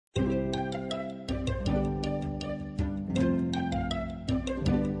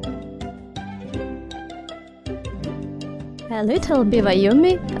A little beaver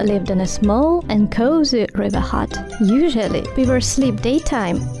Yummi lived in a small and cozy river hut. Usually, beavers sleep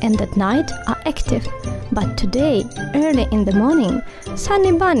daytime and at night are active. But today, early in the morning,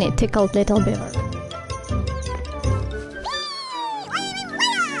 Sunny Bunny tickled Little Beaver.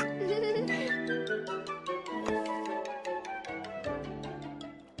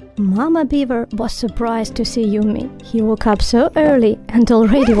 Mama Beaver was surprised to see Yummi. He woke up so early and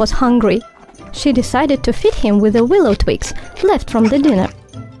already was hungry. She decided to feed him with the willow twigs left from the dinner.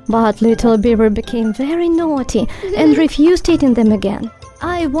 But Little Beaver became very naughty and refused eating them again.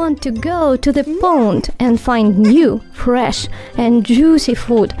 "I want to go to the pond and find new, fresh and juicy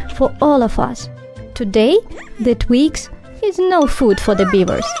food for all of us. Today, the twigs is no food for the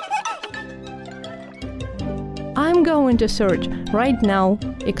beavers." "I'm going to search right now,"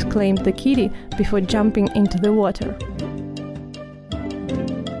 exclaimed the kitty before jumping into the water.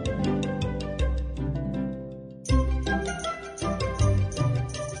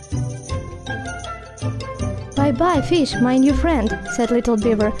 "Bye-bye, fish, my new friend," said Little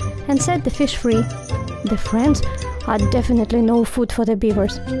Beaver, and set the fish free. The friends are definitely no food for the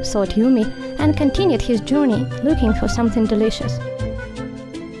beavers, thought Yummi, and continued his journey, looking for something delicious.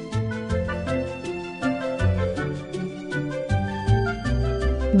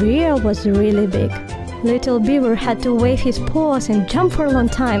 Bear was really big. Little Beaver had to wave his paws and jump for a long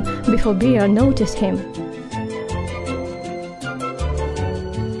time before Bear noticed him.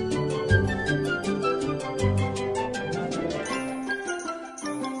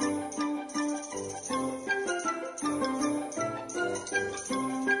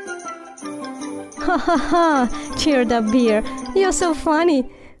 "Ha ha ha!" cheered up Bear. "You're so funny!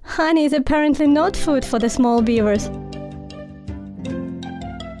 Honey is apparently not food for the small beavers."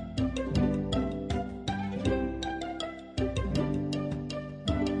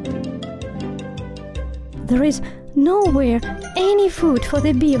 There is nowhere any food for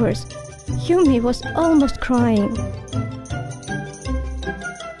the beavers. Yummi was almost crying.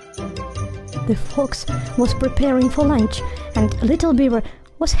 The fox was preparing for lunch, and Little Beaver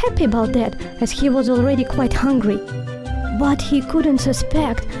was happy about that, as he was already quite hungry. But he couldn't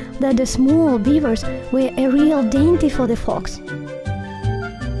suspect that the small beavers were a real dainty for the fox.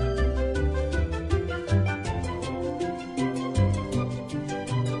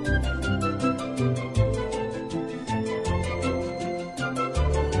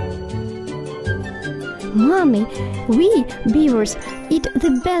 "Mommy, we beavers eat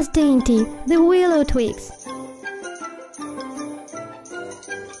the best dainty, the willow twigs."